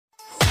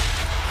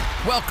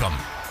Welcome.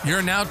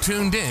 You're now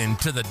tuned in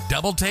to the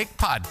Double Take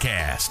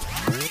Podcast.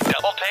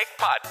 Double Take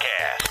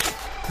Podcast,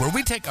 where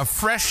we take a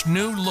fresh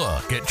new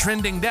look at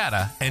trending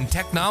data and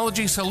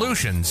technology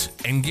solutions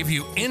and give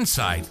you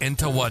insight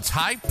into what's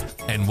hype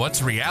and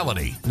what's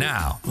reality.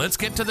 Now, let's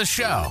get to the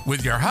show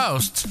with your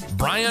hosts,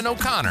 Brian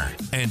O'Connor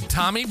and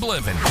Tommy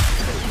Bliven.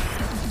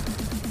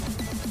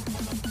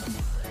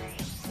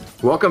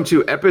 Welcome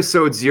to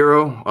episode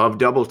 0 of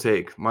Double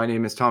Take. My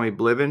name is Tommy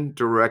Bliven,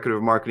 Director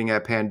of Marketing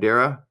at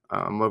Pandera.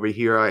 Over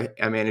here,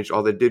 I manage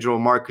all the digital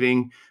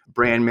marketing,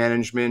 brand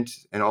management,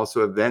 and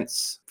also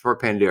events for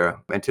Pandera.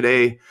 And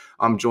today,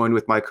 I'm joined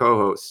with my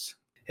co-hosts.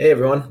 Hey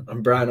everyone,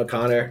 I'm Brian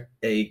O'Connor,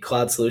 a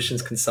cloud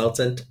solutions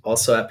consultant,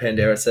 also at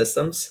Pandera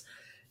Systems.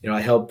 I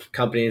help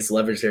companies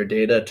leverage their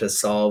data to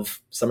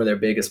solve some of their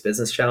biggest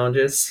business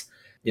challenges.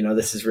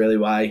 This is really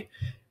why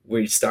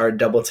we started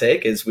Double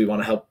Take, is we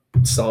want to help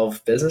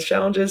solve business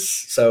challenges.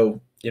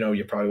 So,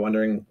 you're probably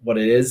wondering what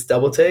it is,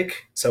 Double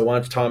Take. So why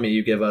don't Tommy,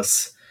 you give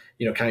us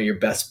kind of your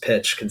best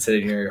pitch,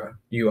 considering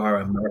you are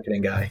a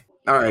marketing guy.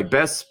 All right,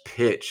 best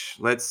pitch.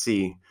 Let's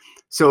see.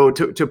 So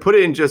to put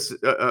it in just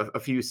a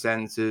few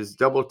sentences,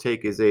 Double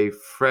Take is a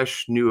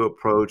fresh new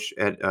approach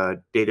at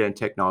data and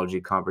technology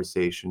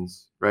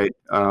conversations, right?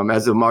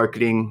 As a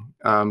marketing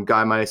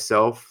guy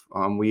myself,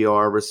 we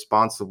are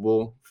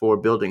responsible for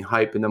building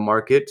hype in the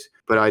market.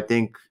 But I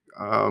think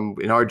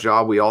in our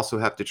job, we also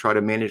have to try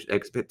to manage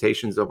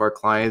expectations of our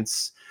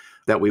clients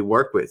that we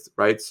work with,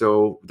 right?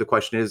 So the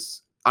question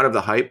is, out of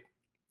the hype,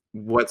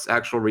 what's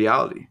actual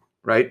reality,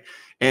 right?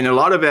 And a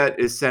lot of that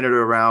is centered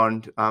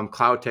around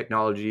cloud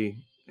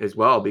technology as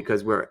well,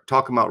 because we're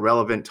talking about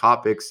relevant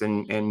topics.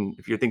 And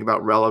if you think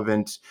about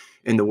relevant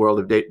in the world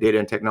of data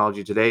and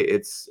technology today,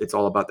 it's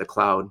all about the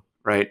cloud,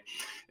 right?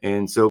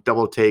 And so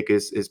Double Take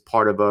is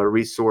part of a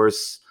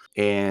resource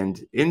and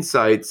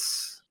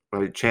insights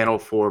channel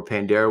for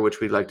Pandera, which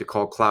we like to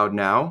call Cloud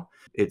Now.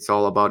 It's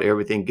all about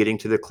everything getting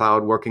to the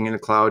cloud, working in the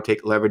cloud,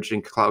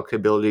 leveraging cloud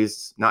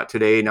capabilities, not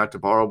today, not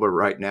tomorrow, but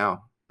right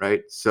now.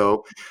 Right.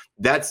 So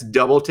that's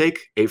Double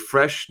Take, a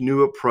fresh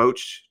new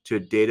approach to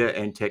data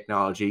and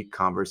technology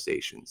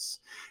conversations.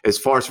 As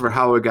far as for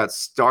how it got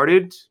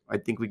started, I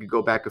think we could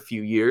go back a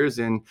few years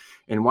and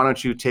why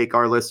don't you take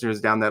our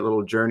listeners down that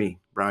little journey,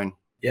 Brian?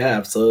 Yeah,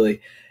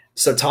 absolutely.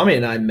 So Tommy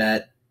and I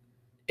met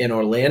in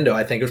Orlando.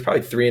 I think it was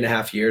probably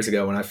 3.5 years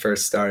ago when I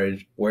first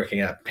started working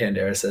at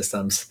Pandera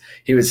Systems.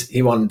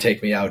 He wanted to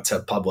take me out to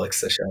Publix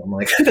to show him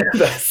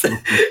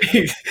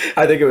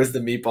I think it was the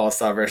meatball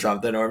sub or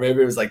something, or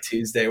maybe it was like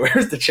Tuesday,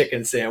 where's the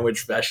chicken sandwich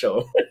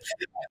special?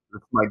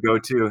 That's my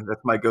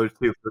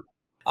go-to.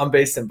 I'm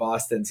based in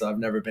Boston, so I've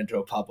never been to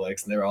a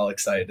Publix, and they're all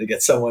excited to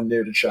get someone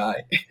new to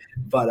try.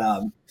 But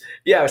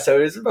so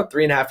it was about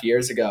 3.5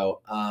 years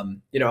ago.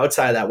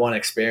 Outside of that one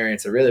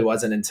experience, it really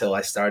wasn't until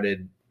I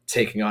started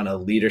taking on a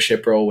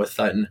leadership role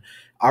within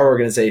our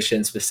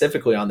organization,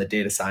 specifically on the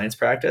data science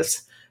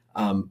practice,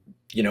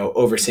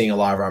 overseeing a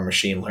lot of our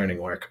machine learning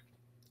work.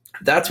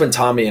 That's when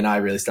Tommy and I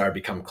really started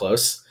becoming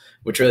close,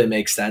 which really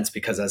makes sense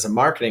because as a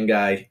marketing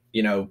guy,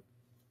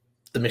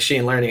 the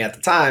machine learning at the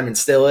time, and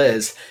still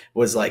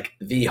was like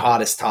the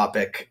hottest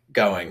topic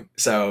going.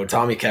 So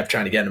Tommy kept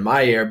trying to get in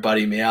my ear,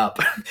 buddy me up,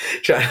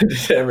 trying to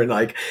determine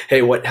like,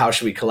 hey, how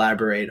should we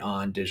collaborate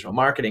on digital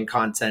marketing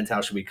content? How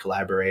should we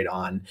collaborate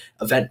on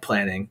event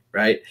planning,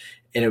 right?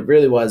 And it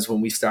really was when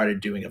we started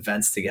doing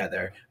events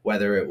together,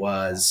 whether it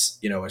was,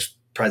 a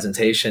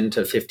presentation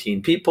to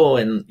 15 people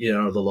in,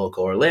 the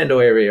local Orlando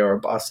area or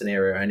Boston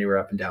area or anywhere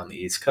up and down the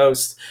East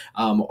Coast,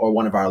 or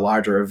one of our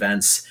larger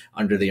events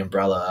under the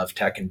umbrella of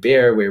Tech and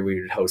Beer, where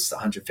we would host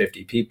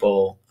 150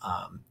 people,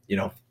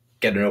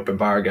 get an open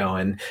bar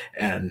going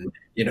and,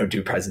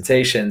 do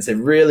presentations. It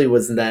really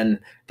was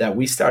then that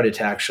we started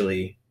to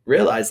actually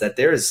realize that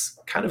there's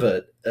kind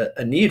of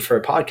a need for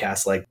a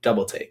podcast like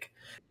Double Take.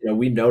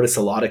 We notice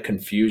a lot of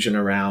confusion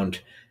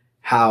around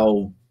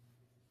how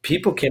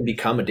people can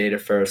become a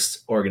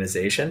data-first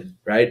organization,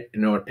 right?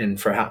 And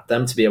for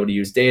them to be able to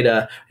use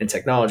data and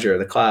technology or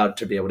the cloud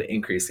to be able to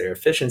increase their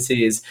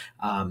efficiencies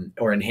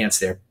or enhance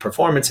their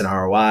performance and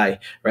ROI,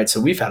 right? So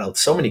we've had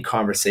so many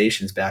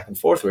conversations back and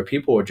forth where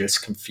people were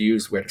just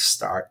confused where to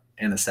start,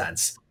 in a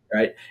sense,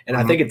 right? And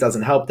I think it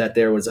doesn't help that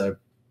there was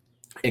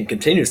and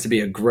continues to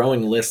be a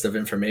growing list of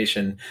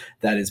information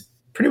that is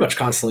pretty much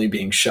constantly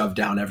being shoved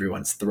down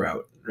everyone's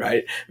throat,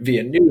 right?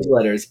 Via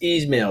newsletters,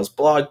 emails,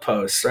 blog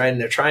posts, right?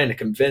 And they're trying to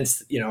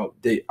convince,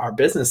 our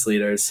business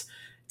leaders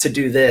to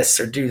do this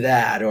or do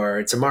that, or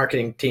it's a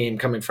marketing team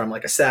coming from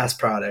like a SaaS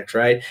product,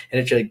 right?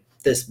 And it's like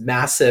this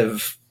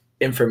massive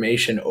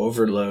information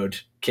overload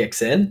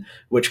kicks in,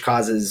 which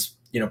causes,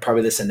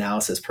 probably this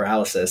analysis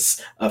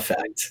paralysis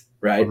effect,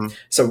 right? Mm-hmm.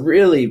 So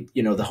really,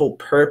 the whole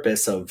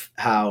purpose of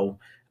how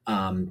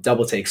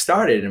Double Take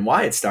started and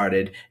why it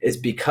started is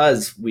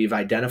because we've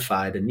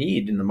identified a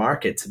need in the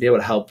market to be able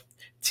to help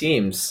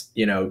teams,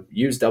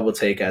 use Double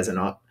Take as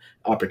an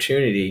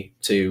opportunity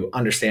to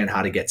understand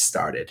how to get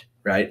started,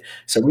 right?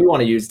 So we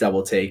want to use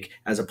Double Take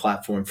as a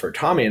platform for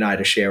Tommy and I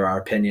to share our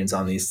opinions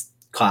on these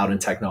cloud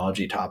and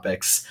technology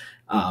topics,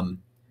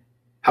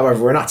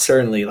 However, we're not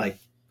certainly like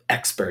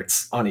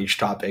experts on each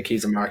topic.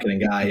 He's a marketing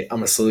guy.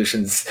 I'm a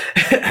solutions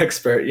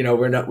expert.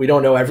 We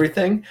don't know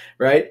everything,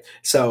 right?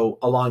 So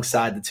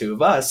alongside the two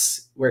of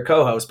us, we're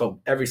co-hosts, but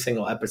every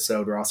single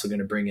episode, we're also going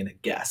to bring in a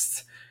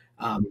guest.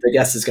 The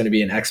guest is going to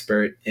be an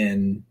expert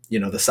in,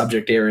 the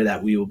subject area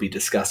that we will be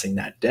discussing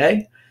that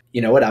day.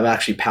 You know what? I've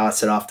actually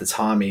passed it off to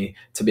Tommy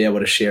to be able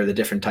to share the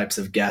different types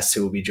of guests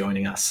who will be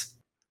joining us.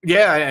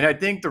 Yeah, and I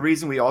think the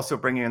reason we also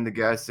bring in the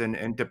guests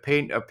and to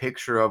paint a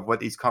picture of what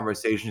these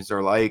conversations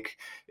are like,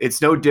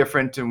 it's no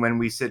different than when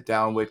we sit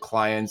down with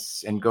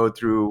clients and go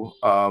through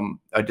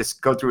a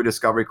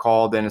discovery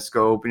call, then a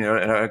scope, and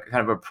a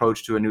kind of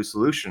approach to a new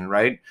solution,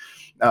 right?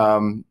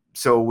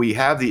 So we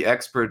have the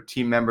expert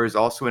team members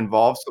also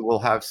involved. So we'll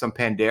have some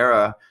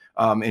Pandera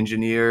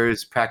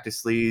engineers,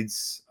 practice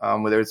leads,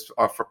 whether it's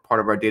part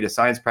of our data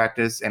science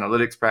practice,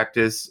 analytics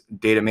practice,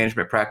 data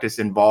management practice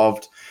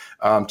involved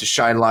to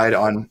shine light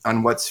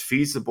on what's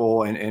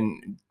feasible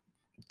and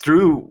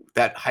through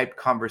that hype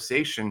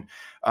conversation.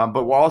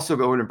 But we're also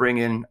going to bring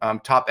in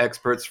top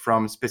experts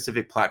from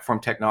specific platform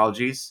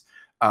technologies.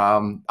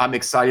 I'm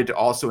excited to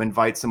also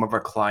invite some of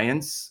our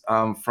clients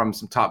from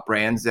some top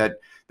brands that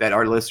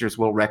our listeners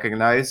will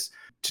recognize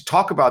to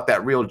talk about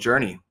that real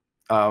journey.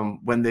 How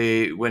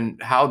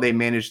they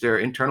manage their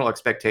internal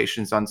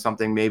expectations on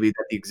something maybe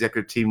that the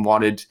executive team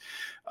wanted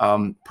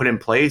put in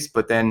place,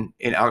 but then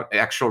in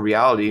actual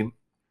reality,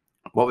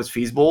 what was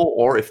feasible,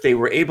 or if they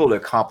were able to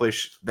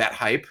accomplish that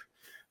hype,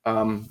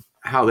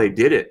 how they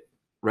did it,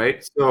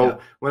 right? So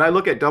when I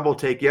look at Double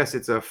Take, yes,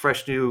 it's a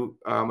fresh new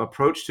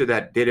approach to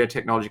that data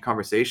technology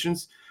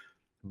conversations,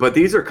 but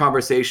these are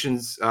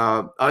conversations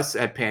us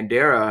at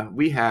Pandera,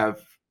 we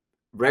have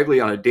regularly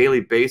on a daily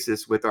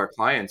basis with our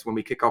clients when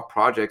we kick off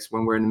projects,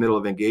 when we're in the middle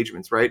of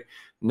engagements, right?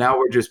 Now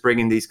we're just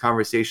bringing these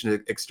conversations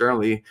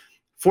externally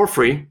for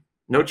free,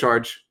 no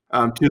charge,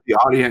 to the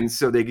audience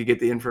so they could get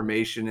the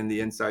information and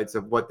the insights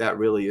of what that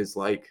really is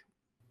like.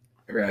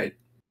 Right.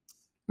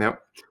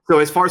 Yep. So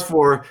as far as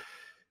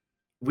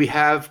we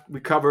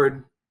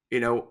covered,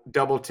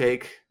 Double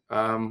Take,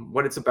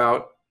 what it's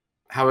about,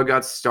 how it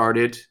got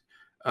started,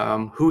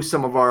 who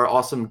some of our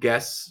awesome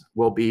guests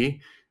will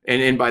be.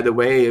 And by the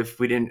way, if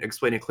we didn't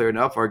explain it clear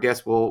enough, our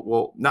guests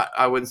will not,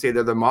 I wouldn't say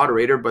they're the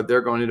moderator, but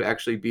they're going to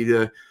actually be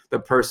the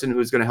person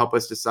who's going to help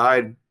us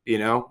decide,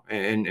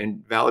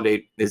 and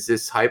validate, is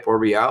this hype or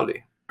reality,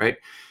 right?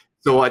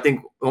 So I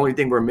think the only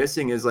thing we're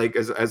missing is like,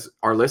 as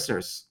our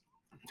listeners,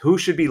 who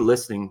should be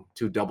listening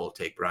to Double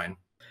Take, Brian?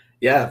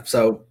 Yeah.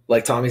 So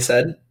like Tommy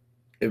said,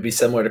 it would be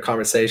similar to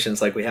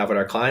conversations like we have with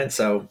our clients.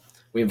 So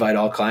we invite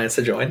all clients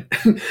to join,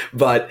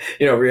 but,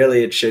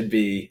 really it should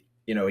be,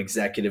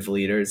 executive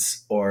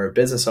leaders or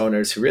business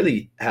owners who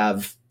really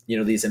have,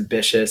 these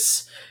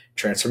ambitious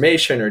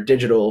transformation or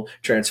digital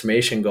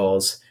transformation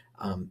goals,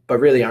 but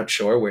really aren't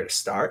sure where to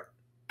start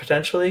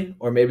potentially,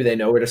 or maybe they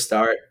know where to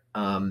start,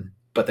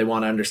 but they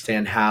want to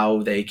understand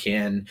how they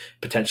can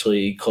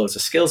potentially close a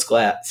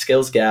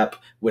skills gap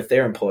with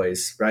their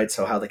employees, right?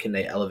 So how can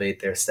they elevate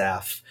their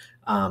staff?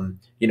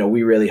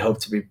 We really hope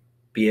to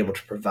be able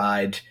to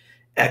provide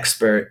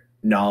expert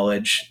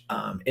knowledge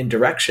and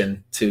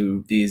direction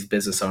to these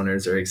business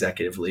owners or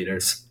executive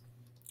leaders.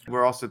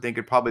 We're also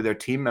thinking probably their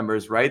team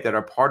members, right, that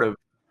are part of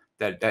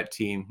that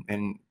team.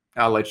 And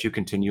I'll let you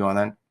continue on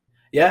that.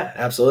 Yeah,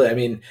 absolutely. I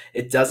mean,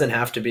 it doesn't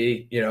have to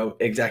be,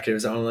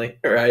 executives only,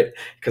 right?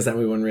 Because then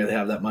we wouldn't really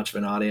have that much of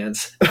an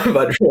audience.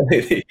 But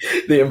really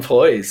the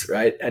employees,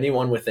 right?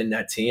 Anyone within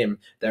that team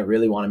that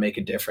really want to make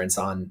a difference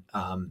on,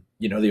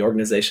 the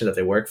organization that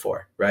they work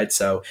for, right?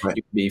 So right.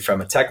 You can be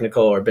from a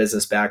technical or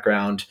business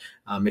background.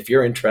 If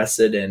you're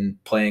interested in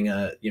playing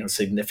a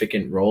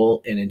significant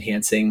role in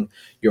enhancing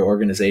your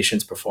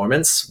organization's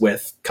performance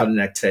with cutting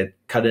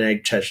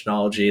edge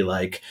technology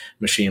like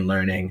machine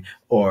learning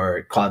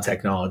or cloud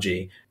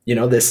technology,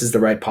 this is the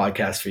right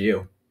podcast for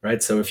you,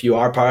 right? So if you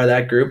are part of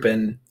that group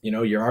and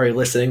you're already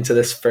listening to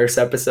this first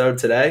episode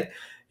today,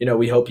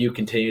 we hope you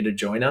continue to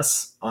join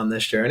us on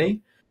this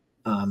journey.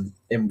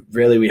 And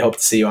really, we hope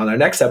to see you on our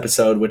next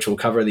episode, which will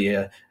cover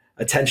the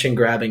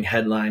attention-grabbing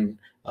headline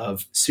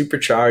of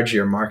Supercharge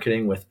Your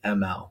Marketing with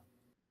ML.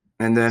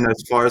 And then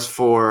as far as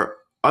for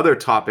other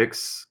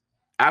topics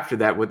after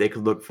that, what they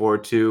could look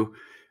forward to,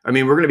 I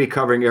mean, we're going to be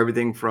covering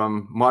everything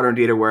from modern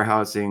data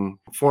warehousing,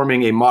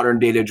 forming a modern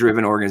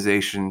data-driven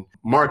organization,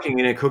 marketing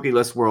in a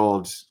cookieless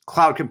world,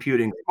 cloud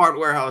computing, smart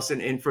warehouse,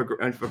 and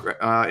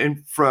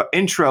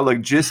intra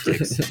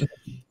logistics.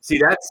 See,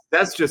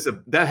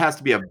 that has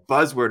to be a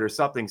buzzword or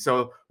something.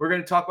 So we're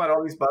going to talk about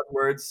all these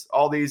buzzwords,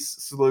 all these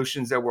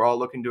solutions that we're all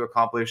looking to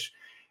accomplish.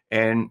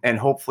 And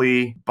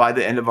hopefully by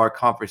the end of our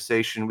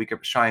conversation, we can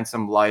shine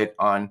some light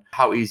on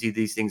how easy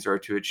these things are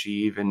to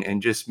achieve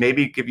and just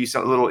maybe give you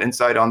some little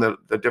insight on the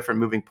different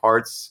moving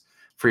parts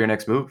for your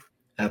next move.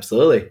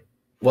 Absolutely.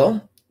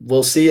 Well,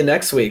 we'll see you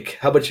next week.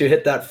 How about you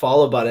hit that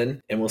follow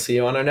button and we'll see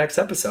you on our next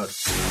episode.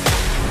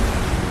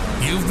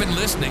 You've been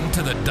listening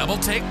to the Double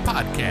Take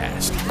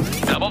Podcast.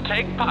 Double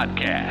Take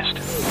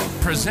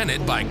Podcast.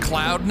 Presented by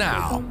Cloud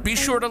Now. Be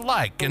sure to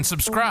like and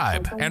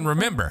subscribe. And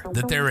remember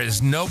that there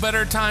is no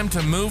better time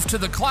to move to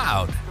the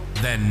cloud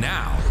than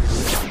now.